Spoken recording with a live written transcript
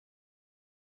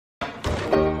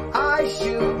I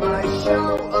shoot my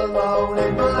show alone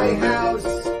in my house,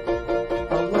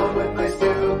 alone with my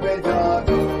stupid dog.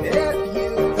 If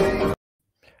you think...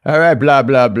 All right, blah,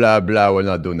 blah, blah, blah. We're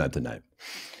not doing that tonight.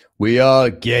 We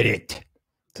all get it.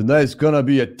 Tonight's gonna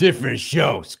be a different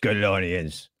show,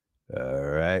 Scalonians. All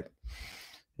right?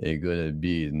 Ain't gonna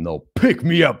be no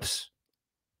pick-me-ups.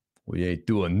 We ain't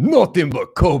doing nothing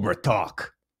but Cobra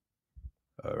talk.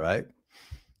 All right?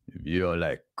 If you don't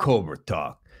like Cobra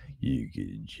talk, you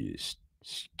can just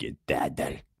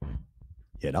skedaddle.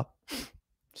 You know?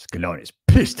 Scaloni's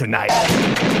pissed tonight.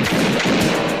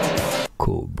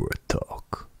 Cobra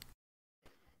talk.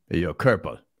 Hey, yo,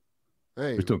 Kerpel.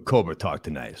 Hey, We're doing Cobra talk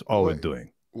tonight. That's all we're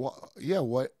doing. What? Yeah,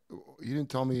 what? You didn't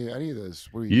tell me any of this.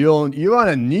 What are you? You're on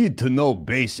a need-to-know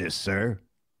basis, sir. Do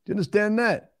you understand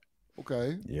that?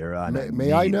 Okay. You're on a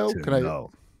May I need know? to Can I?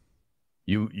 know.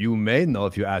 You may know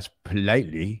if you ask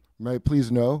politely. May I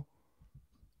please know?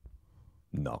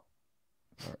 No.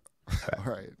 All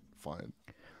right, fine.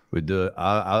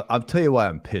 I'll tell you why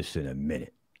I'm pissed in a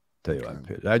minute. Tell you why I'm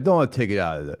pissed. I don't want to take it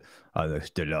out of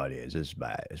the audience. It's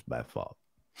my fault.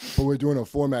 But we're doing a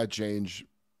format change.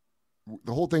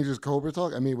 The whole thing's just Cobra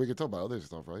talk. I mean, we can talk about other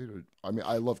stuff, right? I mean,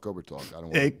 I love Cobra talk. I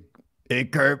don't. Hey,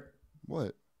 Kerp.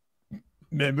 What?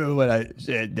 Remember when I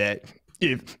said that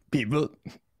if people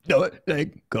don't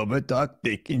like Cobra talk,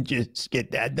 they can just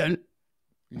skedaddle?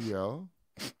 Yeah.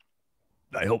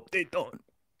 I hope they don't.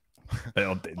 I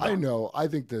hope they don't. I know. I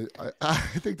think the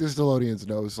Stallonians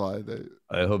know, Sly.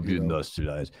 I hope you know,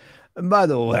 Sly. And by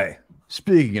the way,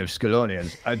 speaking of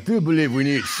Scalonians, I do believe we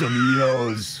need some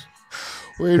yos.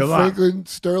 Wait, Franklin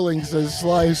Sterling says,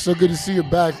 Sly, so good to see you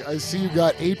back. I see you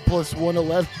got 8 + 1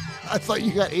 11. I thought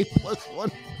you got 8 +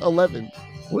 1 11.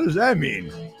 What does that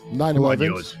mean? 9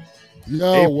 11.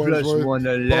 Yo, 8 + 1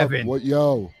 11. What?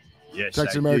 Yo. Yes,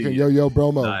 Texas American. Yo,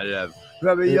 Bromo.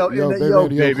 Brother, yo,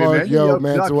 baby, man. Yo,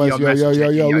 Manson West.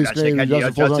 Yo, Lee Screen.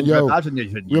 Justin Fulton. Yo.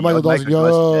 Real Michael Dawson.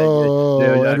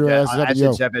 Yo. Andrew S.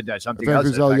 Yo. Something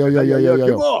else.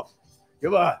 Yo.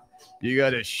 Come on. You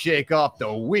got to shake off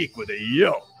the week with a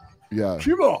yo. Yeah.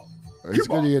 Come on. He's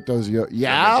going to get those yo.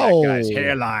 That guy's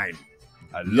hairline.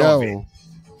 I love it.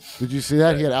 Did you see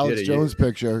that? He had Alex Jones'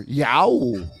 picture.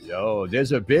 Yow. Yo,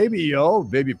 there's a baby, yo.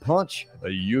 Baby punch. A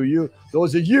you.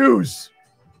 Those are yous.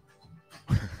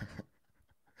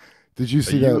 Did you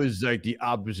see that? You is like the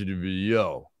opposite of a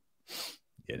yo.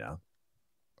 You know?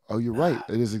 Oh, you're right.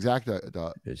 It is exactly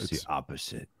that. It's the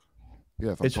opposite.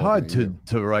 Yeah, it's hard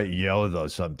to write yo, though,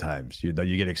 sometimes. You know,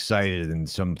 you get excited, and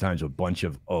sometimes a bunch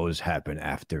of O's happen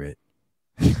after it.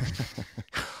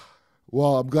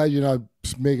 Well, I'm glad you're not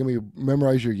making me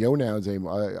memorize your yo nouns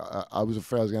anymore. I was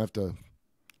afraid I was going to have to.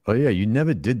 Oh, yeah. You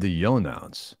never did the yo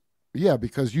nouns. Yeah,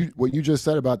 because what you just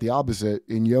said about the opposite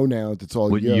in yo nouns, it's all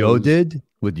what yos. Yo did?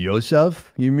 With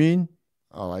yourself, you mean?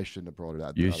 Oh, I shouldn't have brought it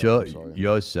out. You show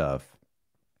yourself.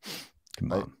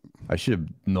 Come on. I should have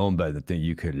known better than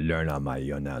you could learn on my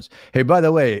yo nouns. Hey, by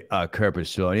the way,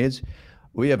 Kerpersonians,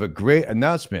 we have a great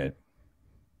announcement.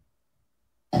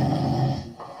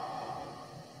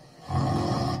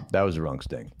 That was the wrong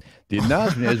sting. The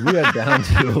announcement is we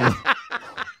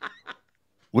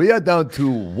are down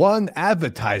to one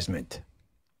advertisement.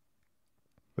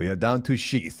 We are down to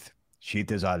Sheath.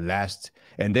 Sheath is our last,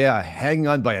 and they are hanging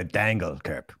on by a dangle,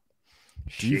 Kerp.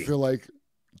 Do you feel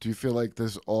like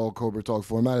this all Cobra Talk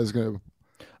format is going to?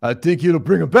 I think it'll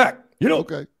bring them back. You know,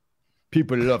 okay.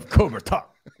 People love Cobra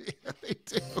Talk. Yeah, they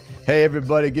do. Hey,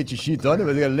 everybody, get your Sheath on it.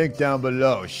 They got a link down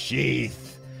below.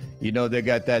 Sheath. You know, they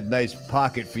got that nice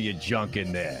pocket for your junk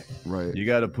in there. Right. You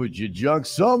got to put your junk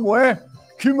somewhere.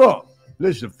 Come on.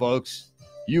 Listen, folks.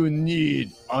 You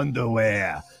need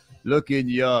underwear. Look in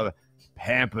your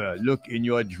hamper. Look in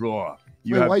your drawer.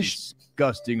 You have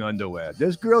disgusting underwear.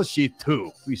 There's girl Sheath,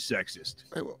 too. We sexist.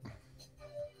 Hey, well,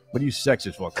 what are you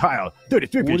sexist for? Kyle,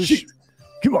 33 Sheath.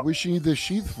 Come on. What does she need the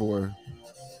sheath for?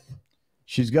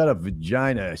 She's got a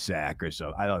vagina sack or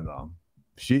so. I don't know.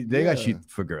 They got sheath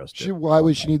for girls too. Why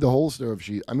would she need the holster of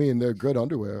sheath? I mean, they're good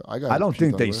underwear. I don't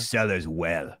think they sell as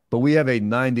well. But we have a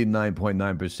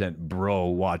 99.9% bro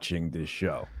watching this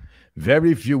show.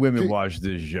 Very few women watch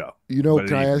this show. You know,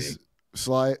 can I ask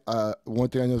Sly? One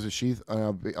thing I know is a sheath.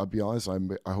 And I'll be honest. I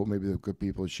hope maybe the good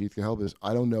people at Sheath can help us.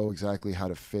 I don't know exactly how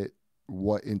to fit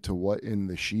what into what in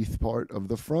the sheath part of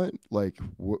the front. Like,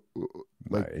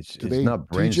 it's not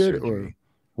brain surgery. Or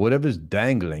whatever's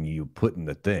dangling, you put in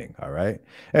the thing, all right?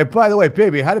 And by the way,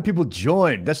 baby, how do people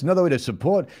join? That's another way to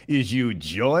support, is you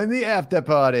join the after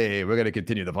party. We're going to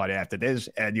continue the party after this.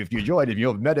 And if you join, if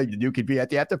you've met it, you can be at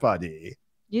the after party.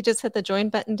 You just hit the join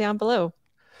button down below.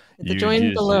 The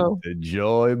join below. The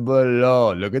join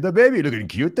below. Look at the baby, looking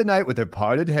cute tonight with her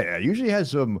parted hair. Usually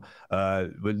has some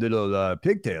with little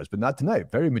pigtails, but not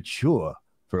tonight. Very mature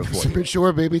for a 4 It's a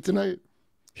mature baby tonight.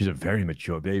 She's a very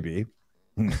mature baby.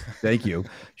 Thank you.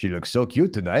 She looks so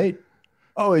cute tonight.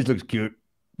 Always looks cute,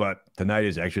 but tonight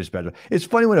is extra special. It's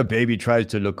funny when a baby tries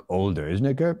to look older, isn't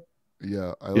it, Kurt?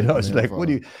 Yeah, It's like, what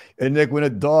do you? And like when a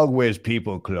dog wears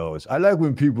people clothes. I like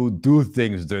when people do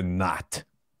things they're not.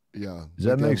 Yeah. Does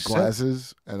that make glasses,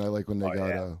 sense? And I like when they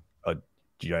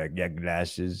got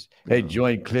glasses. Hey,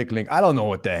 join click link. I don't know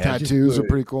what the hell. Tattoos are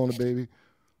pretty cool on a baby.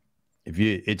 If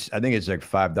you, I think it's like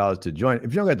 $5 to join.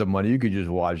 If you don't got the money, you could just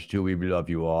watch too. We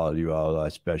love you all. You all are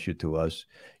special to us.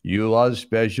 You are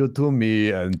special to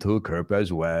me and to Kirk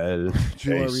as well.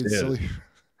 Hey, Sil,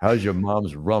 how's your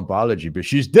mom's rumpology? But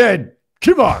she's dead.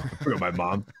 Come on. Look at my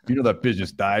mom. You know that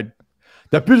business died.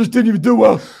 That business didn't even do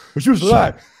well. But she was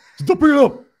alive. So don't bring it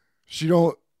up. She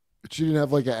didn't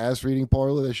have like an ass reading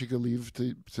parlor that she could leave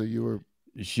to you or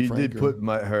she Frank did put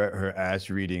her ass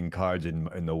reading cards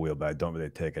in the wheel, but I don't really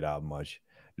take it out much.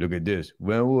 Look at this.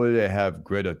 When will they have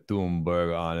Greta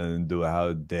Thunberg on and do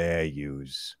how dare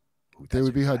yous? They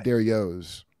would be how dare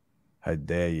yos. How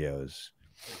dare yos.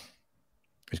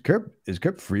 Is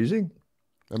Kurt freezing?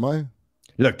 Am I?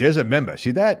 Look, there's a member.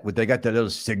 See that? They got that little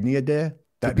signia there?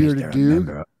 That the bearded dude.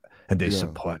 And they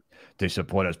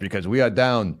support us because we are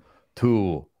down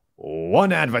to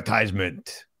one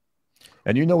advertisement.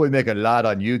 And you know we make a lot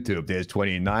on YouTube. There's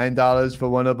 $29 for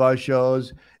one of our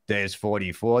shows. There's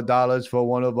 $44 for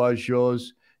one of our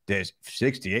shows. There's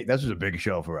 $68. This is a big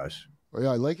show for us. Oh, yeah,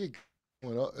 I like it.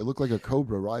 It looked like a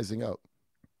cobra rising up.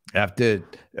 After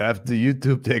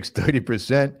YouTube takes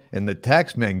 30% and the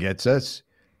tax man gets us,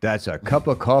 that's a cup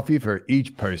of coffee for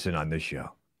each person on the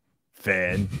show.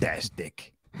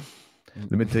 Fantastic.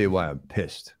 Let me tell you why I'm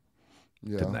pissed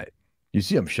tonight. You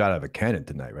see I'm shot out of a cannon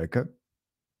tonight, right, Kurt?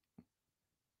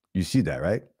 You see that,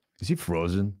 right? Is he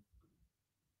frozen?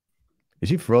 Is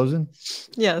he frozen?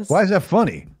 Yes. Why is that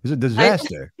funny? It's a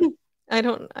disaster. I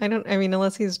mean,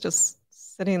 unless he's just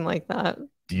sitting like that.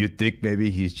 Do you think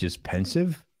maybe he's just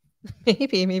pensive?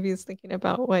 Maybe he's thinking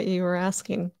about what you were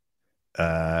asking.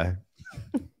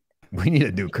 We need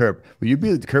a new Kerp. Will you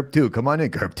be the Kerp 2? Come on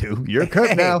in, Kerp 2. You're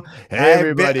Kerp now. Hey,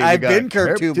 everybody. I've been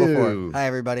Kerp 2 before. Hi,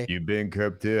 everybody. You've been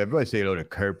Kerp 2. Everybody say hello to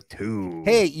Kerp 2.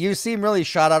 Hey, you seem really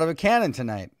shot out of a cannon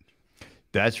tonight.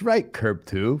 That's right, Kerp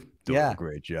 2. Doing a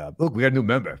great job. Look, we got a new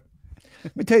member.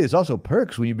 Let me tell you, there's also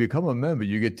perks. When you become a member,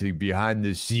 you get to behind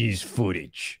the scenes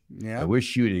footage. Yeah. And we're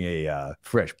shooting a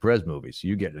Fresh Prez movie, so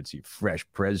you get to see Fresh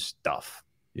Prez stuff,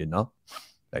 you know?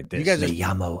 Like this. You guys Me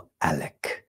llamo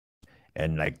Alec.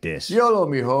 And like this. Yolo,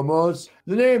 mi homos.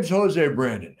 The name's Jose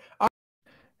Brandon.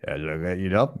 Look at, you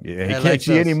know, you can't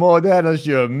see any more of that unless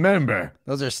you're a member.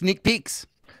 Those are sneak peeks.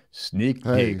 Sneak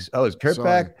peeks. Oh, is Kurt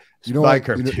back? You know Bye, what?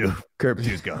 Kurt 2. Kurt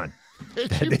 2's gone.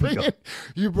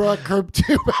 You brought Kerp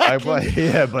 2 back.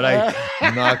 But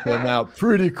I knocked him out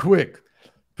pretty quick.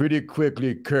 Pretty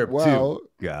quickly, Kerp 2.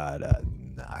 Gotta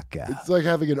knock out. It's like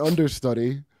having an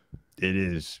understudy. It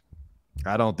is.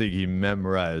 I don't think he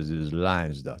memorized his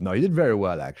lines, though. No, he did very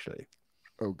well, actually.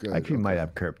 Oh, good. I actually might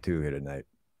have Kerp 2 here tonight.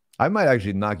 I might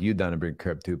actually knock you down and bring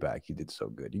Kerp 2 back. He did so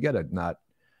good. You gotta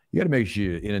make sure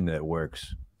your internet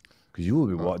works, because you will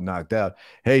be knocked out.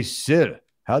 Hey, Sid,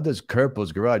 how does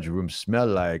Kerple's garage room smell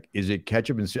like? Is it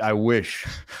ketchup and I wish.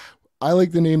 I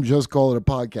like the name Just Call It a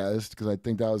Podcast because I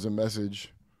think that was a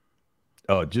message.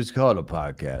 Oh, just call it a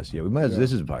podcast. Yeah, we might.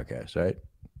 This is a podcast, right?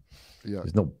 Yeah.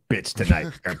 There's no bits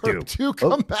tonight. Kerp 2,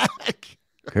 come back.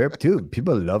 Kerp 2.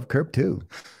 People love Kerp 2.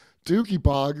 Dookie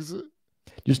Pogs.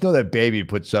 Just know that baby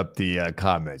puts up the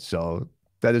comments, so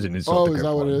that is an insult. Oh, is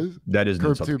that what it is? That is an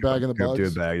Kerp insult. 2 bag in the box.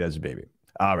 Kerp 2 bag. That's a baby.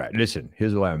 All right, listen.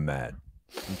 Here's why I'm mad.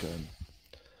 Okay.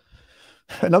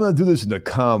 And I'm gonna do this in a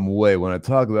calm way when I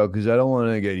talk about, because I don't want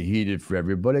to get heated for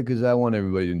everybody, because I want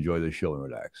everybody to enjoy the show and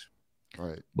relax. All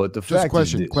right. But the Just fact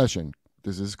is this. question.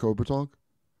 Does this Cobra Talk?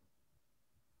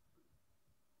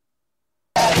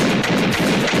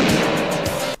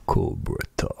 Cobra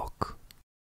Talk.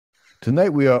 Tonight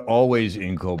we are always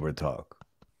in Cobra Talk.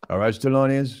 All right,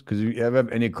 Stallonians? Because if you ever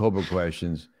have any Cobra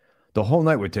questions, the whole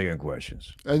night we're taking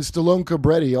questions. And Stallone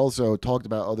Cabretti also talked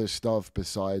about other stuff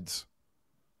besides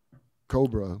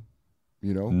Cobra,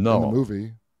 you know, in the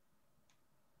movie.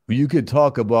 You could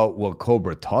talk about what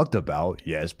Cobra talked about,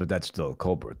 yes, but that's still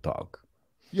Cobra Talk.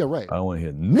 Yeah, right. I don't want to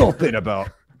hear nothing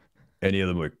about any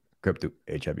other movie. Kerp 2,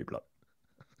 HIV blood.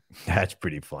 That's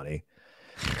pretty funny.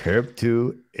 Kerp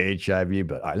 2, HIV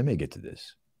blood. All right, let me get to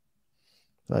this.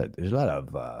 There's a lot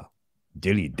of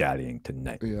dilly-dallying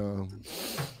tonight. Yeah.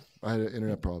 I had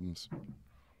internet problems.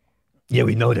 Yeah,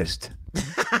 we noticed.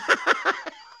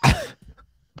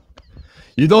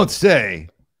 You don't say.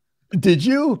 Did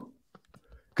you?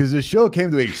 Because the show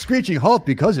came to a screeching halt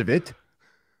because of it.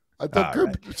 I thought All Kurt,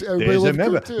 right. everybody There's a loved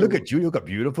member. Kurt too. Look at you. Look, a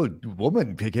beautiful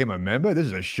woman became a member. This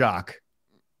is a shock.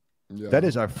 Yeah. That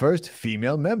is our first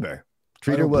female member.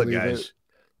 Treat her don't well, believe guys. it.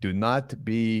 Do not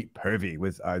be pervy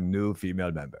with our new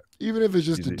female member. Even if it's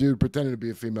just a Easy. dude pretending to be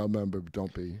a female member,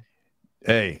 don't be.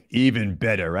 Hey, even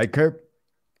better, right, Kurt?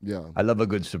 Yeah. I love a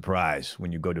good surprise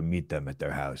when you go to meet them at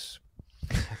their house.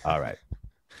 All right.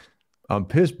 I'm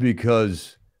pissed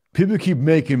because people keep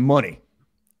making money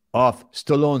off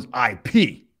Stallone's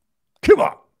IP. Come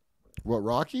on. What,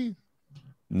 Rocky?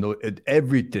 No,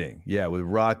 everything. Yeah, with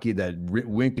Rocky, that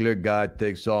Winkler guy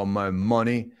takes all my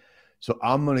money. So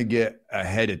I'm going to get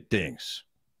ahead of things.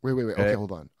 Wait. Okay,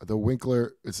 hold on. The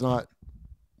Winkler, it's not.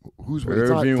 Who's it's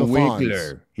Irving not the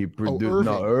Winkler. He produced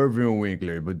Irving. Irving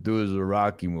Winkler, but does the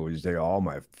Rocky movies. They all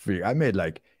my free. I made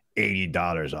like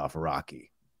 $80 off of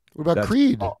Rocky. What about That's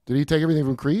Creed? all. Did he take everything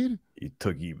from Creed? He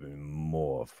took even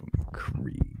more from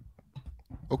Creed.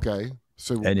 Okay.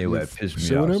 So Anyway, you it pissed me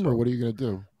suing off, him, or so- what are you gonna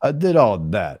do? I did all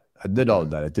that.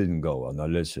 It didn't go well. Now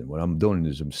listen, what I'm doing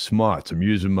is I'm smart. I'm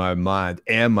using my mind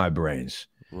and my brains,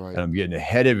 Right. and I'm getting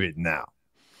ahead of it now.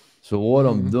 So what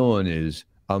I'm Mhm. doing is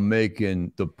I'm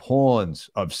making the pawns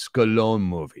of Stallone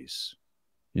movies,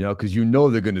 you know, because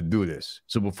they're going to do this.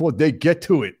 So before they get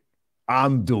to it,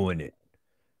 I'm doing it.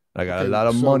 I got a Okay, lot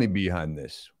of so- money behind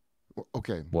this.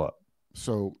 Okay. What?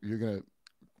 So you're gonna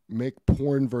make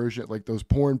porn version, like those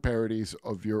porn parodies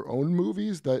of your own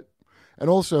movies that, and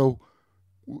also,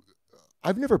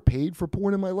 I've never paid for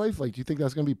porn in my life. Like, do you think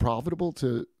that's gonna be profitable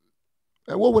to?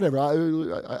 Well, whatever. I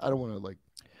don't want to like.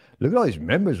 Look at all these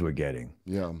members we're getting.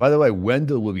 Yeah. By the way,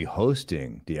 Wendell will be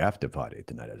hosting the after party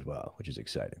tonight as well, which is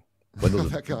exciting.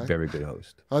 Wendell's That a guy. very good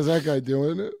host. How's that guy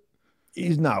doing it?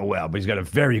 He's not well, but he's got a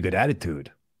very good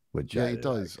attitude. Which Yeah, I he like.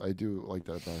 does. I do like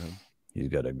that about him. He's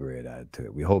got a great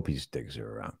attitude. We hope he sticks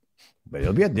around. But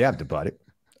he'll be at the after party.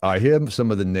 All right, here are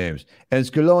some of the names. And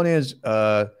Scalonians,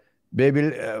 baby,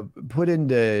 put in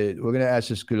we're going to ask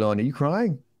the Scaloni, you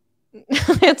crying?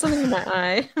 I had something in my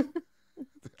eye.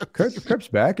 Kurt's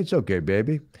back. It's okay,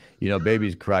 baby. You know,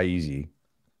 babies cry easy.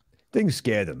 Things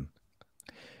scare them.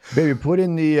 Baby, put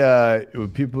in the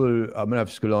people. I'm gonna have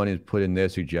Scalonians put in their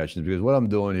suggestions because what I'm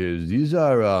doing is these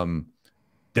are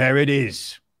there it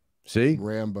is. See?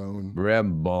 Rambone.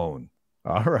 Rambone.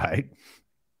 All right.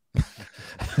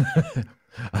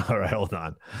 All right, hold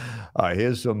on. All right,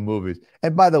 here's some movies.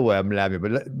 And by the way, I'm laughing,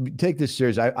 but take this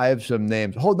serious. I have some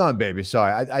names. Hold on, baby.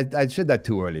 Sorry, I said that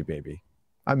too early, baby.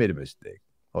 I made a mistake.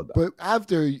 Hold on. But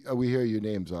after we hear your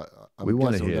names, I'm We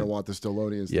wanna guessing we're hear- gonna want the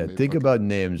Stallonians. to Yeah, maybe- think okay. about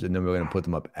names, and then we're gonna put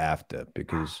them up after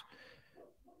because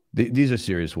these are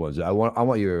serious ones. I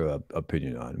want your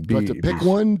opinion on. Do I have to pick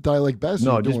one that I like best?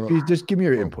 No, or do you wanna- just give me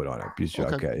your Oh, input on it. Be sure.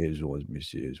 okay. Okay, here's one. Let me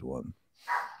see. Here's one.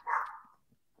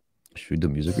 Should we do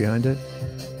music behind it?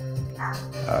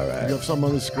 All right. You have something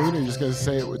on the screen, or you're just gonna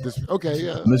say it with this? Okay,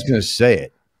 yeah. I'm just gonna say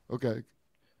it. Okay.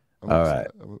 All right.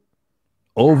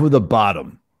 Over the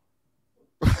bottom.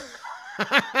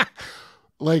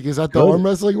 Like, is that the Good. arm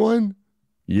wrestling one?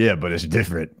 Yeah, but it's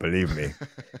different. Believe me,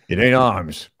 it ain't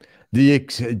arms. The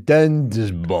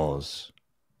extendables.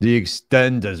 The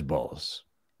extendables.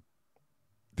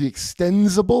 The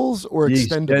extensibles or The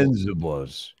extendables?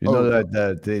 extendables. You Oh, know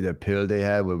that pill they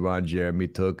had where Ron Jeremy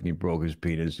took and he broke his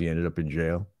penis. He ended up in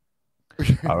jail.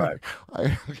 All right.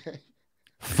 Okay.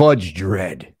 Fudge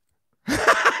Dread.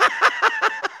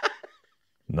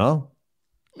 No?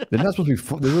 They're not supposed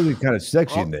to be, they're really kind of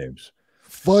sexy Oh. names.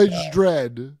 Fudge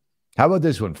Dread. How about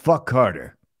this one? Fuck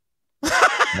Carter. All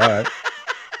right.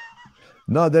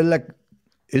 No, they're like,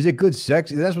 is it good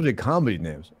sex? That's what they're comedy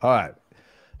names. All right.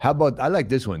 How about, I like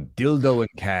this one, Dildo and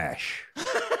Cash.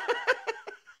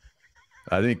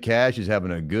 I think Cash is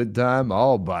having a good time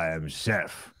all by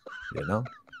himself, you know?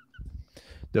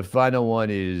 The final one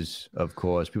is, of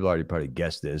course, people already probably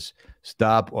guessed this,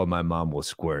 Stop or My Mom Will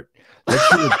Squirt. Let's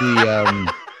see what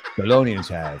the Stallonians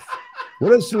have. What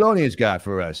does Stallonians got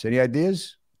for us? Any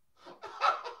ideas?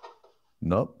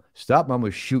 Nope. Stop, Mom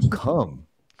Will Shoot Cum.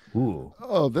 Ooh.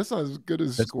 Oh, that's not as good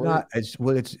as That's Squirt. not, it's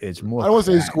more. I don't want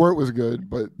to say crass. Squirt was good,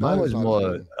 but Mine that was is not more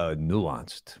good.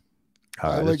 nuanced.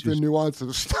 All I right, like let's the just- nuance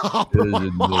of Stop There's or My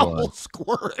a Mom Will nuance.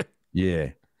 Squirt. Yeah.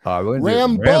 All right, we're gonna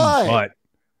Ram do butt. butt.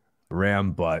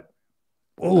 Ram butt.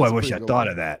 Oh, I That's a wish I pretty good thought one.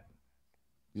 of that.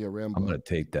 Yeah, I'm Rambo. gonna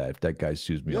take that. If that guy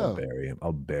sues me, I'll Yeah. bury him.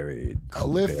 I'll bury it. I'll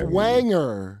Cliff bury it.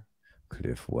 Wanger.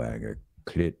 Cliff Wanger.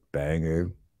 Clit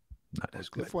banger. Not as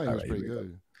good. Cliff All Wanger's right, pretty here we go.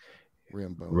 good.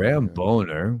 Rambo. Ram okay.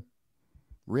 boner.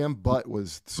 Ram Butt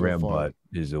was so Ram far. Butt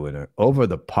is the winner. Over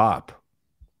the Pop.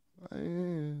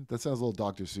 That sounds a little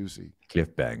Dr. Seussy.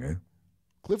 Cliffbanger.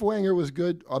 Cliff Wanger was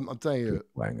good. I'm telling you.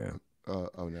 Wanger. Oh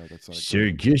no, that's not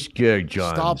Sir good. Gisker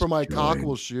John. Stop or my cock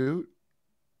will shoot.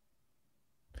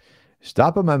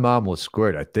 Stop or my mom will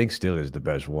squirt. I think still is the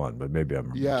best one, but maybe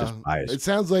I'm Yeah, just biased. it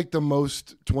sounds like the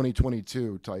most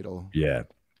 2022 title. Yeah.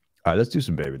 All right, let's do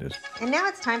some baby news. And now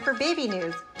it's time for baby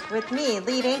news with me,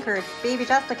 lead anchor, Baby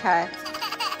Jessica.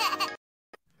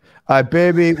 All right,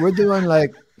 baby, we're doing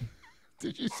like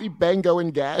Did you see Bango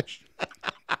and Gash?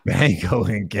 Mango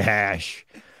and Gash.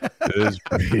 It was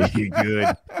pretty good.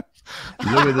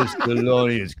 Look at this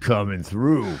Stallone is coming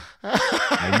through.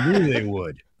 I knew they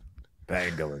would.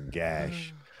 Bango and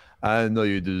Gash. I know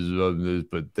you deserve this,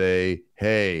 but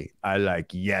hey, I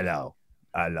like yellow.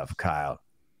 I love Kyle,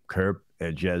 Kerp,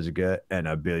 and Jessica, and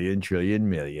a billion, trillion,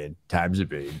 million times a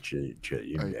billion, trillion,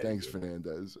 trillion. Hey, million. thanks,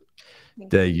 Fernandez.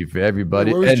 Thank you for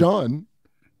everybody. Where was And John?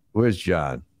 Where's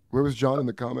John? Where was John in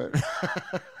the comment?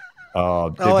 They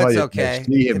Oh, probably it's didn't okay.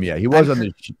 See him yet? He was on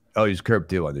the. Oh, he's Kerp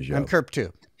too on the show. I'm Kerp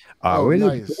too. Oh, we're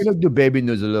nice. gonna do baby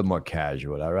news a little more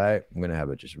casual. All right, I'm gonna have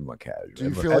it just more casual. Do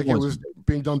you feel like it was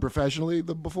being done professionally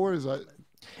before? Is that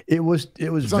It was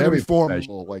it's not gonna very be formal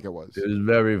professional. like it was? It was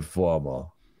very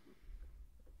formal.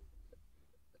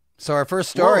 So our first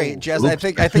story, Whoa. Jess. I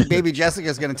think Baby Jessica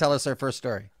is going to tell us our first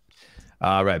story.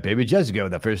 All right, baby Jessica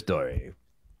with the first story.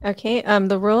 Okay.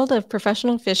 The world of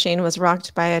professional fishing was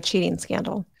rocked by a cheating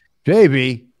scandal.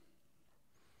 Baby.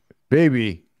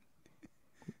 Wait.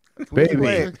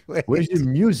 Where's your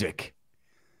music?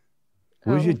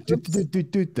 Where's your oops.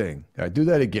 do thing? All right, do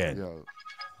that again. Yeah.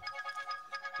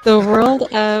 The world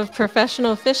of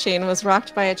professional fishing was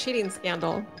rocked by a cheating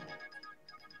scandal.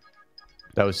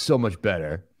 That was so much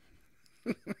better.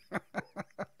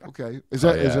 Okay. Is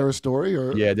that is yeah. there a story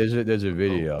or? Yeah, there's a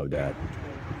video of that.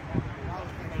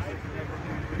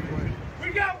 We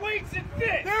got weights and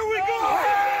fish. There we go.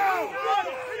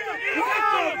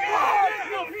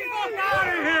 Out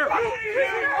of here.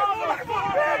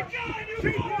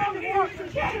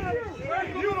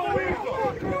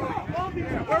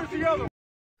 Where's the other?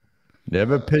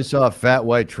 Never piss off fat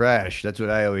white trash. That's what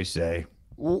I always say.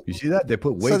 Well, You see that? They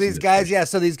put weights. So in these the guys, fish. yeah.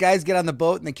 So these guys get on the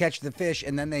boat and they catch the fish,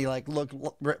 and then they like look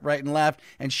right and left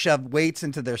and shove weights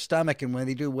into their stomach. And when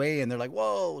they do weigh in, they're like,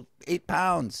 "Whoa, 8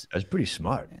 pounds!" That's pretty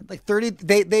smart. Like 30.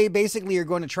 They basically are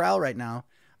going to trial right now.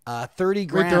 30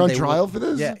 grand. Wait, they're on they trial will- for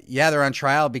this? Yeah, they're on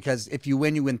trial because if you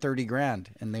win, you win 30 grand,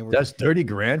 and they were. That's 30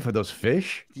 grand for those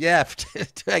fish. Yeah,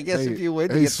 I guess if you win,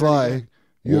 you hey get 30 Sly, grand.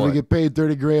 you ever What? get paid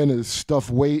 30 grand to stuff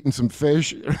weight and some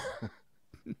fish?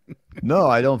 No,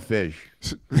 I don't fish.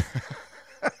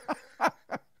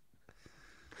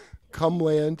 Come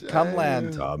land. Come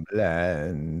land.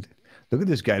 Land. Look at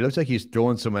this guy. Looks like he's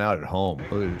throwing someone out at home.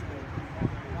 Look at-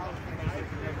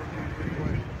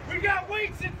 We got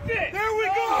weights and fish. There we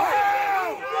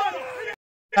go.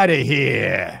 Out of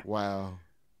here. Wow.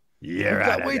 You're We've got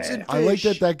out of weights there. and I like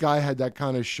fish. that guy had that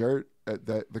kind of shirt,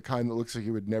 that the kind that looks like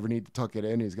he would never need to tuck it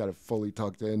in. He's got it fully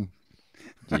tucked in.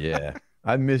 Yeah.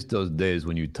 I miss those days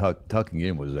when you tucking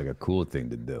in was like a cool thing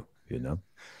to do, you know?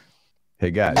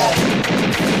 Hey, guys.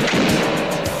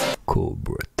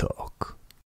 Cobra Talk.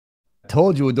 I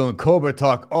told you we're doing Cobra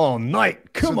Talk all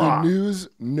night. Come so on. the news,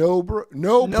 no bra.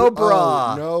 No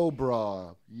bra. Oh, no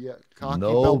bra. Yeah. Cocky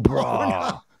No Balbona.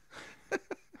 bra.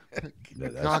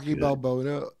 That's Cocky good.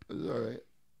 Balbona. It's all right.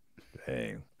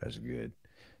 Dang, that's good.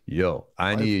 Yo,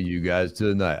 I need you guys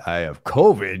tonight. I have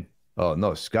COVID. Oh,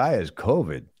 no, Sky has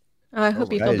COVID. Oh, I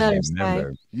hope you Sky feel is better, a Sky.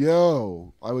 member.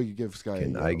 Yo, I would give Sky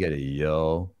Can a I yo. get a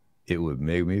yo? It would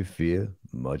make me feel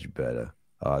much better.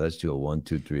 Let's do a 1,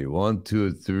 2, 3. 1,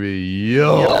 2, 3.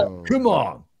 Yo. Yo. Come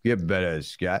on. Get better,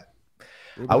 Scott. What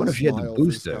I about wonder a if she had the smile for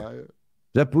booster. Sky? Does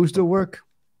that booster work?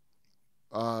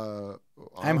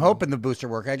 I'm hoping the booster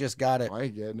work. I just got it. I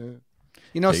ain't getting it.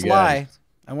 You know, Hey, Sly.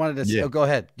 I wanted to. Yeah. Oh, go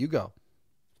ahead. You go.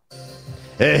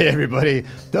 Hey, everybody.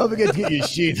 Don't forget to get your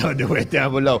sheet underwear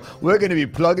down below. We're going to be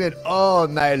plugging it all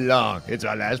night long. It's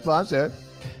our last sponsor.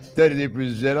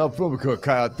 33% off, promo code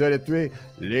Kyle33.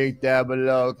 Link down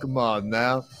below. Come on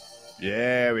now.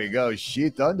 There we go.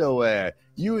 Sheath underwear.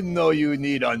 You know you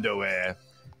need underwear.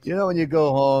 You know when you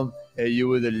go home and you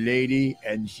with a lady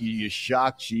and you're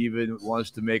shocked she even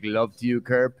wants to make love to you,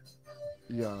 Kerp?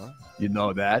 Yeah. You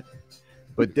know that.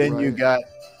 But then you Right. got,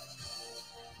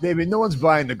 baby, no one's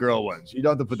buying the girl ones. You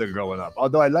don't have to put the girl one up.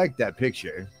 Although I like that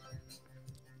picture.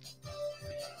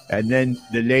 And then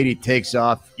the lady takes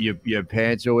off your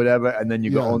pants or whatever, and then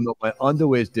you go, Yeah. oh no, my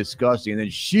underwear is disgusting. And then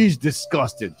she's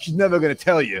disgusted. She's never going to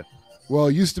tell you Well,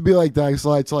 it used to be like that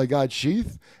slide till I got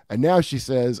Sheath, and now she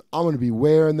says I'm going to be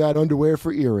wearing that underwear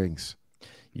for earrings.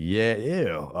 Yeah,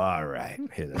 ew. All right.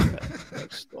 Here's that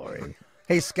story.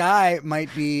 Hey, Sky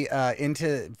might be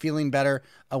into feeling better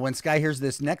when Sky hears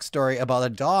this next story about a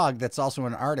dog that's also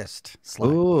an artist. Sly.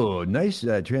 Ooh, nice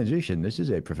transition. This is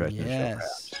a professional show.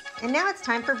 Yes. And now it's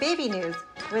time for baby news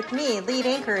with me, lead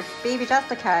anchor, Baby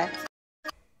Jessica.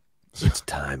 It's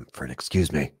time for an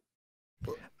excuse me.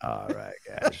 All right,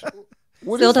 guys.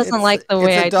 Still doesn't like the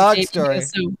way it's a I dog do baby story.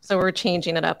 news, so we're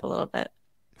changing it up a little bit.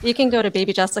 You can go to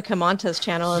Baby Jessica Monta's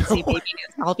channel and see baby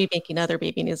news. I'll be making other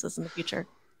baby newses in the future.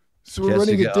 So we're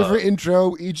running a Jessica. different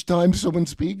intro each time someone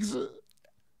speaks?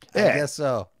 I guess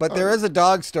so. But there is a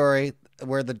dog story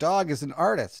where the dog is an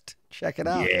artist. Check it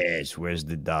out. Yes, where's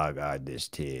the dog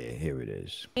artist here? Here it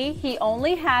is. He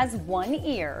only has one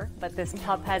ear, but this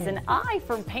pup has an eye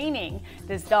for painting.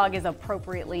 This dog is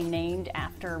appropriately named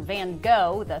after Van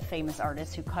Gogh, the famous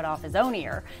artist who cut off his own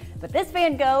ear. But this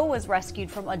Van Gogh was rescued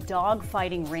from a dog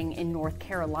fighting ring in North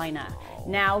Carolina.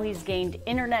 Now he's gained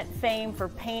internet fame for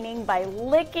painting by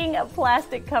licking a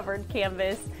plastic-covered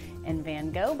canvas. And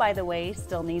Van Gogh, by the way,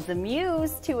 still needs a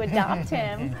muse to adopt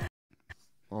him.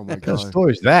 Oh my What kind god! of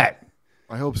story is that?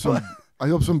 I hope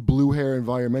some blue hair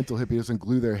environmental hippie doesn't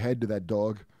glue their head to that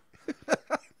dog.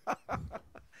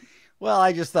 Well,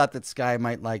 I just thought that Sky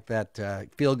might like that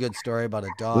feel-good story about a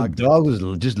The dog. dog was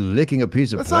just licking a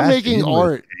piece of That's not plastic. making He was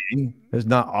art. painting. That's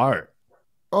not art.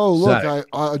 Oh look, Sorry.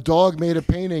 a dog made a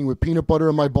painting with peanut butter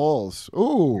in my balls.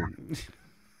 Ooh,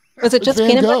 Was it just Van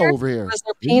peanut Gogh butter? over here. Or was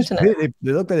there They, paint just in it?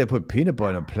 they look like they put peanut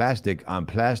butter on plastic,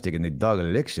 and the dog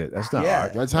licks it. That's not Yeah.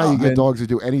 art. That's how you get dogs to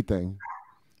do anything.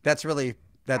 That's really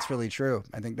true.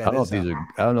 I think I that don't know is. if these are.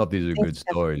 I don't know if these are good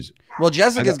stories. Well,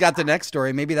 Jessica's got the next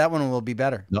story. Maybe that one will be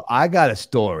better. No, I got a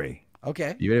story.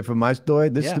 Okay. You ready for my story?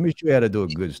 Yeah. Let me show you how to do a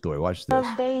good story. Watch this.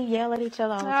 They yell at each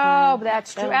other all the Oh, time.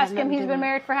 that's true. Ask him he's been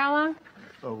married for how long?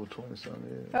 Over 20-something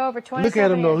years. Over 20 Look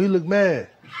at him, though. years. He look mad.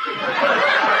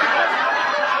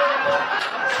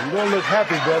 You don't look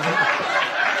happy, brother.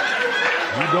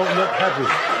 You don't look happy.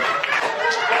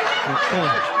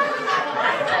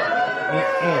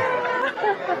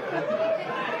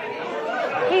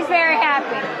 He's very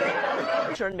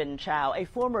happy. Sherman Chow, a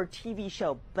former TV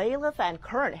show bailiff and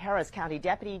current Harris County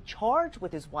deputy charged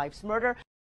with his wife's murder.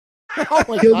 Oh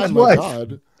my Killed god! his My wife.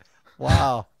 god!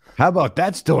 Wow. How about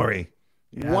that story?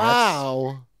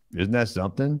 Wow! Isn't that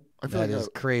something? I feel That like is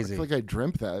I crazy. feel like I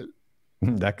dreamt that.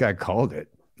 That guy called it.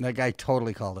 That guy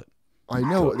totally called it. I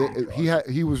know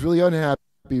he was really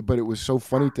unhappy, but it was so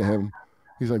funny to him.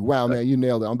 He's like, "Wow, man, you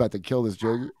nailed it! I'm about to kill this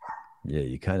jig." Yeah,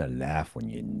 you kind of laugh when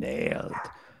you nailed.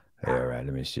 Hey, all right,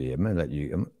 let me see. I'm gonna let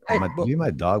you. Well- You my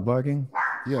dog barking?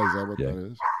 Yeah, is that what Yeah. that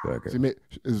is? Okay.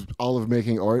 Is Olive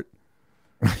making art?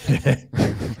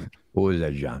 What was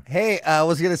that, John? Hey, I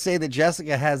was going to say that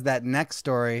Jessica has that next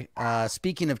story.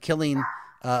 Speaking of killing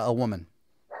a woman.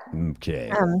 Okay.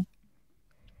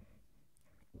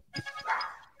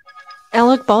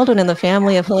 Alec Baldwin and the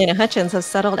family of Helena Hutchins have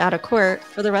settled out of court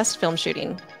for the Rust film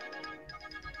shooting.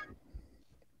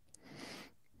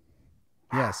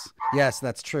 Yes,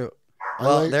 that's true. I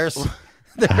Well, like- there's Hold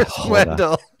on.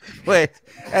 Wendell. Wait.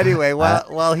 Anyway,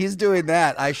 while he's doing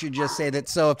that, I should just say that.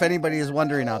 So if anybody is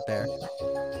wondering out there,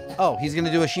 oh, he's going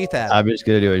to do a sheath ad. I'm just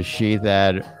gonna do a sheath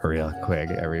ad real quick,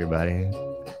 everybody.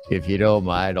 If you don't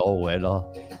mind, old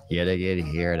Wendell, gonna get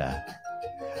here to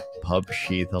pump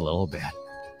sheath a little bit.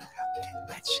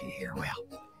 Let's see here.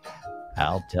 Well,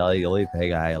 I'll tell you, the only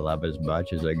thing I love as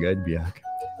much as a good yuck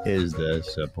is the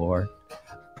support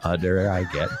under I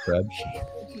get from sheath.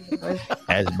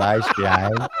 As my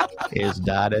spine is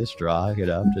not as strong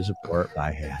enough to support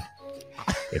my head.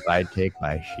 If I take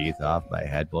my sheath off, my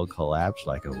head will collapse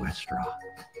like a wet straw.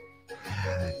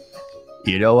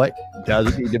 You know what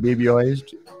doesn't need to be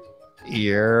moist?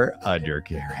 Your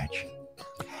undercarriage.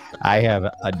 I have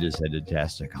an undescended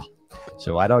testicle,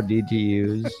 so I don't need to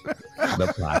use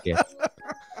the pocket.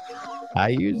 I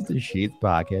use the sheath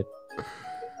pocket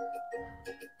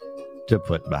to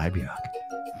put my milk.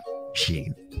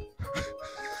 Sheath.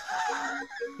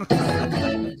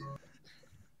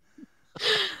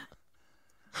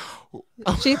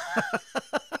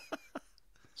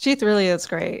 Sheath really is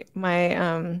great.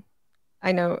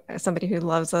 I know somebody who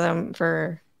loves them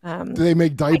for. Do they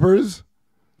make diapers?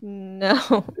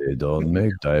 No. They don't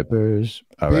make diapers.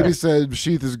 All Baby right. said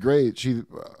Sheath is great. She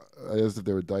asked if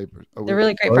they were diapers. Oh, They're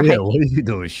really great Oh for yeah, hiking. what do you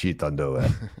do with sheath underwear?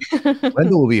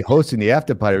 Wendell will be hosting the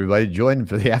after party. Everybody join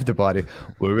for the after party.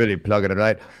 We're really plugging it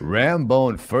right.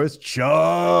 Rambone first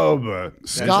chub.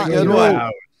 Scott, That's a good you one.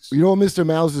 know, You know what Mr.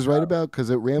 Mouse is right about? Because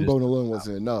Rambone alone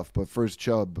wasn't enough, but First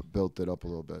Chubb built it up a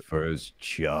little bit. First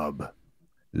Chubb.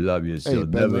 Love you so. Hey,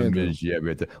 Ben Never Landry. miss you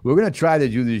every Thursday. We're going to try to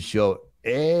do this show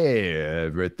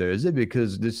every Thursday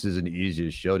because this is an easier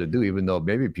show to do, even though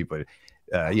maybe people,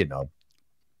 you know,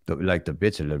 don't like the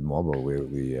bits a little more, but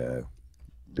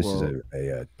this is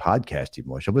a podcasting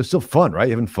more show, but it's still fun, right?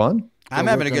 You having fun? I'm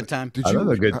having a good time. I'm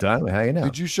having a good time. We're hanging out.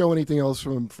 Did you show anything else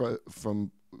from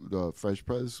the Fresh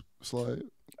Press slide?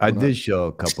 I did show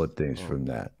a couple of things from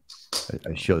that.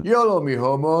 I showed. Yolo, me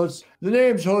homos. The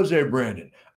name's Jose Brandon.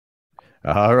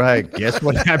 All right. Guess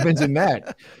what happens in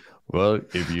that? Well,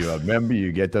 if you remember,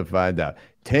 you get to find out.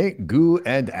 Taint, goo,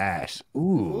 and ass.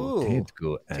 Ooh. Taint,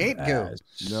 goo, and ass.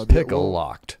 No, Pickle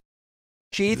locked.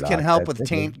 Sheath can help with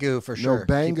taint goo for sure. No,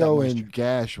 Bango and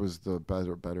Gash was the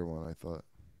better one, I thought.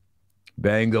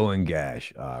 Bango and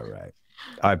Gash. All right.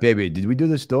 All right, baby. Did we do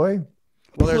the story?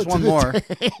 Well, there's one more.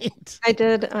 I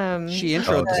did. She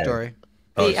introed the story.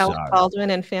 The Alec Baldwin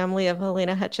and family of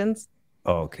Helena Hutchins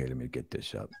Okay, let me get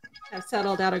this up. have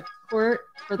settled out of court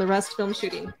for the Rust film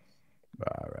shooting.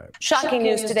 All right. Shocking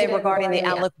news today regarding the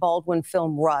Alec Baldwin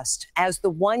film Rust. As the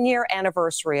one-year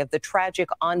anniversary of the tragic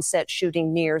on-set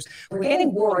shooting nears, we're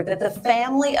getting word that the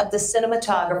family of the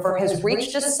cinematographer has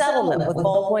reached a settlement with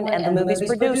Baldwin and the movie's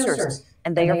producers,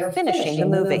 and they are finishing the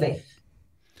movie.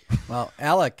 Well,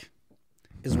 Alec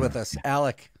is with us.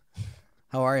 Alec,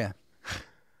 how are you?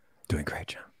 Doing great,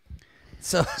 John.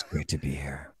 So it's great to be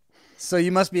here. So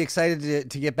you must be excited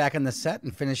to get back on the set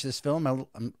and finish this film. I'm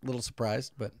a little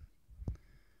surprised, but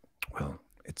well,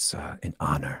 it's in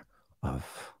honor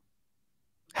of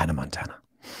Hannah Montana.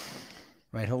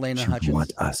 Right, Helena She Hutchins.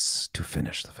 want us to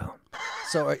finish the film.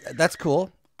 So that's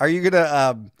cool. Are you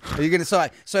gonna?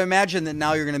 So imagine that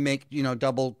now you're gonna make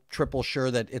double, triple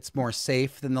sure that it's more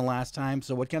safe than the last time.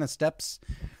 So what kind of steps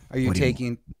are you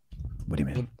taking? What do you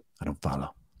mean? I don't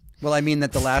follow. Well, I mean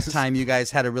that the last time you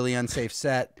guys had a really unsafe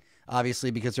set,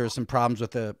 obviously because there were some problems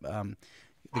with the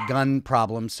gun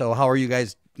problem. So how are you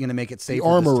guys gonna make it safer? The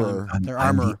armorer. Their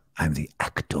armorer. I'm the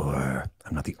actor.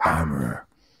 I'm not the armorer.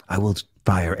 I will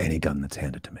fire any gun that's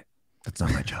handed to me. That's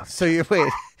not my job.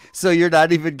 So you're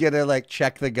not even gonna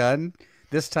check the gun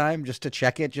this time just to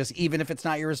check it, just even if it's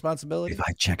not your responsibility? If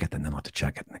I check it, then they'll have to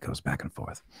check it, and it goes back and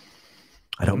forth.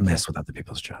 I don't mess with other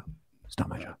people's job. It's not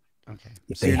my job. Okay.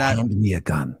 If So they you're not hand me a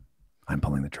gun, I'm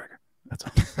pulling the trigger. That's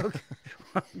all.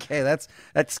 okay.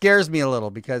 That scares me a little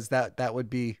because that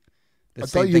would be the I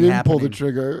same thought you thing didn't happening. pull the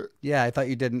trigger. Yeah, I thought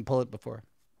you didn't pull it before.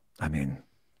 I mean,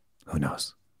 who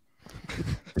knows?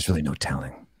 There's really no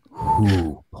telling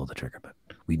who pulled the trigger, but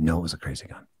we know it was a crazy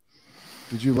gun.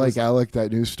 Did you like Alec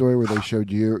that news story where they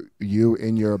showed you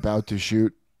in your about to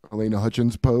shoot Helena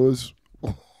Hutchins pose?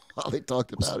 While they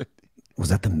talked about it. Was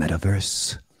that the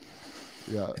metaverse?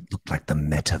 Yeah. It looked like the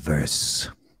metaverse.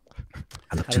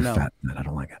 I look too fat, man. I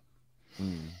don't like it.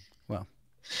 Well,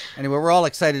 anyway, we're all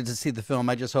excited to see the film.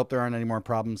 I just hope there aren't any more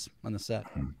problems on the set.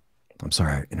 I'm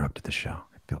sorry I interrupted the show.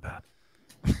 I feel bad.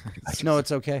 No,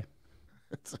 it's okay.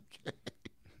 It's okay.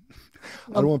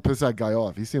 I don't want to piss that guy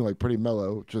off. He seemed like pretty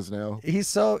mellow just now. He's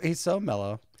so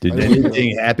mellow. Did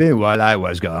anything happen while I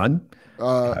was gone?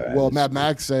 Well, Matt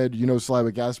Max said, Sly,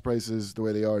 with gas prices the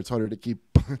way they are, it's harder to keep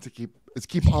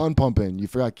keep on pumping. You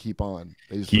forgot keep on.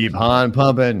 Keep on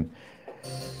pumping.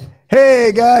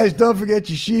 Hey guys, don't forget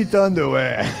your sheath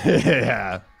underwear.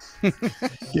 Yeah.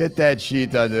 Get that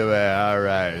sheath underwear. All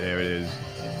right, there it is.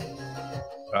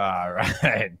 All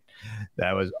right.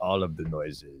 That was all of the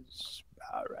noises.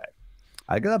 All right.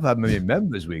 I got how many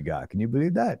members we got. Can you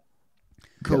believe that?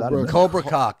 Cobra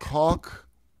Cock.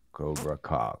 Cobra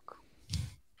Cock.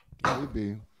 That would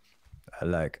be. I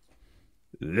like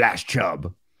Last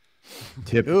Chub.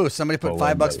 Tip. Ooh, somebody put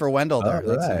 $5 for Wendell there.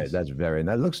 All right. That's very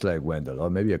nice. That looks like Wendell, or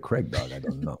maybe a Craig dog. I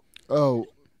don't know. Oh,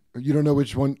 you don't know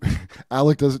which one.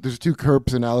 Alec doesn't. There's two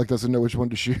Kerps, and Alec doesn't know which one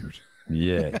to shoot.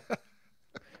 Yeah.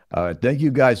 All right. Thank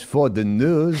you guys for the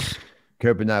news.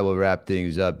 Kerp and I will wrap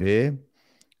things up here.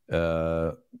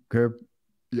 Kerp.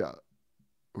 Yeah.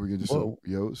 Are we going to do some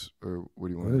Yo's, or what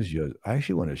do you want? What is yours? I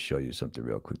actually want to show you something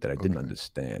real quick that I didn't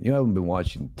understand. I haven't been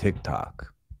watching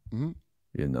TikTok. Mm-hmm.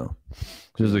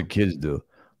 Because the kids do.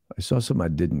 I saw something I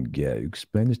didn't get. You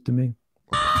explain this to me?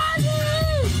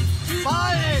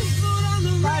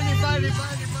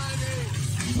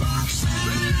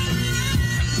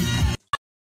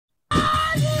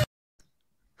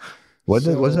 What's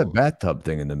that bathtub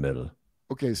thing in the middle?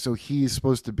 Okay, so he's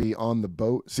supposed to be on the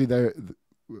boat. See,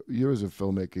 you as a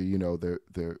filmmaker,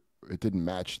 it didn't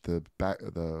match the back.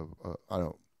 I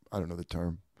don't know the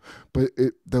term, but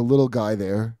the little guy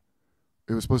there.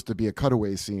 It was supposed to be a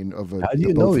cutaway scene of a. How do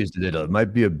you know he's little? It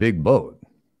might be a big boat.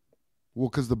 Well,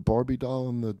 because the Barbie doll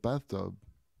in the bathtub.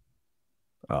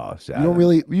 Oh, sad. You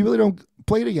really don't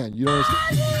play it again. You don't.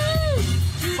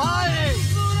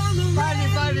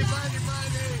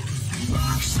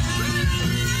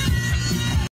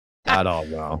 I don't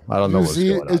know. I don't know what's See,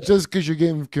 going on. it's just because you're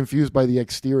getting confused by the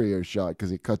exterior shot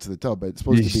because it cuts the tub, but it's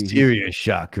supposed The to be exterior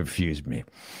shot confused me.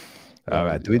 All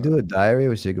right, do we do a diary?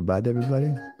 We say goodbye to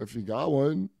everybody? If you got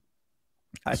one.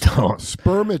 I don't.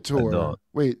 Spermator. I don't.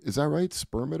 Wait, is that right?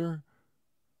 Spermator?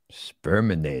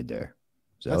 Sperminator.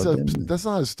 That's not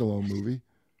a Stallone movie.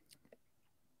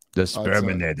 The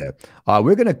Sperminator.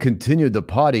 We're going to continue the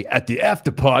party at the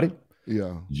after party.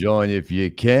 Yeah. Join if you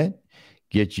can.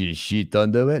 Get your sheet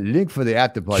under it. Link for the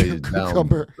after party is down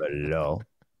below.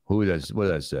 What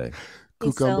did I say?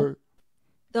 Cucumber.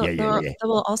 There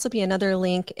will also be another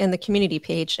link in the community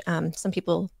page. Some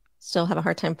people still have a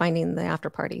hard time finding the after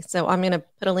party. So I'm going to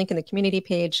put a link in the community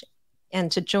page,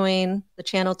 and to join the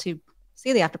channel to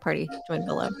see the after party, join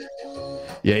below.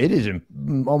 Yeah, it is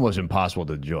almost impossible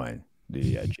to join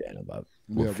the channel. But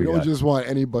we don't just want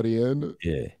anybody in.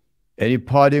 Yeah. Any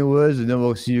parting words, and then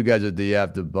we'll see you guys at the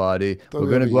after party. We're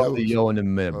going to go up to Yo in a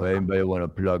minute, but anybody want to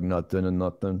plug nothing or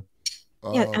nothing?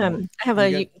 Yeah, I have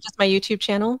just my YouTube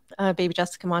channel, Baby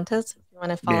Jessica Montes. If you want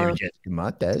to follow. Baby Jessica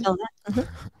Montes.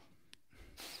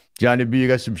 Johnny B, you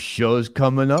got some shows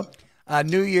coming up?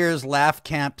 New Year's Laugh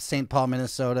Camp, St. Paul,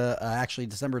 Minnesota. Actually,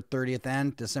 December 30th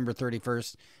and December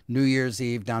 31st. New Year's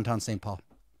Eve, downtown St. Paul,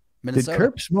 Minnesota. Did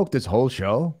Kirk smoke this whole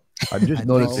show? I'm just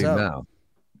noticing now.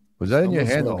 Was that in your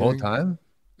hand the whole time?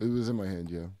 It was in my hand,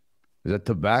 yeah. Is that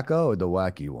tobacco or the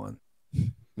wacky one?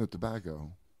 No,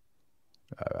 tobacco.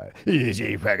 All right.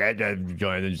 Easy.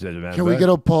 Can we get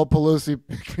a Paul Pelosi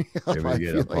pick me up? Can we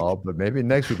get a Paul? But maybe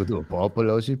next week we'll do a Paul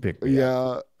Pelosi pick me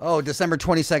up. Yeah. Oh, December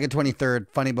 22nd, 23rd.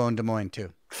 Funny Bone, Des Moines,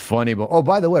 too. Funny Bone. Oh,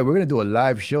 by the way, we're going to do a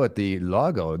live show at the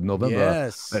Lago November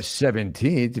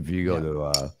 17th. If you go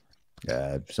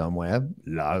to somewhere,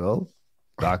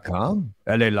 lago.com,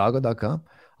 LALago.com.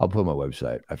 I'll put my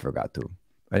website. I forgot to.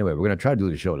 Anyway, we're going to try to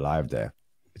do the show live there.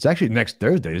 It's actually next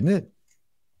Thursday, isn't it?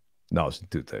 No, it's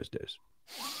 2 Thursdays.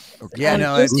 Okay. Yeah,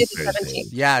 no, it's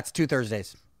 2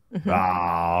 Thursdays.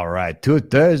 All right, 2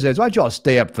 Thursdays. Why don't y'all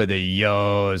stay up for the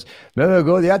Yos? Remember,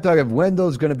 go to the after party.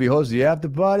 Wendell's going to be hosting the after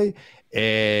party.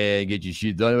 And get your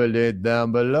shit done with it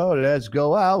down below. Let's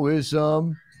go out with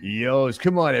some Yos.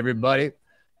 Come on, everybody.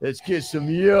 Let's get some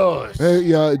Yos. Hey,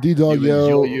 yeah, D-Dog,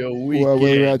 yo. Where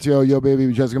we're at, yo,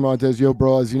 baby, Jessica Montes, yo,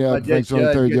 bros, you know, Frank's on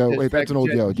the third, yo. Wait, that's an old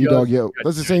yo. D-Dog, yo.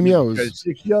 That's the same Yos.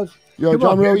 6 Yos. Yo,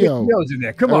 John Rowe, yo. Yos in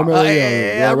there. Come on.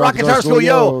 Rock Guitar School,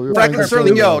 yo. Franklin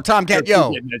Sterling, yo. Tomcat,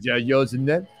 yo. Yos in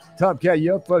there. Tomcat,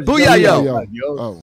 yo. Booyah, yo. Oh.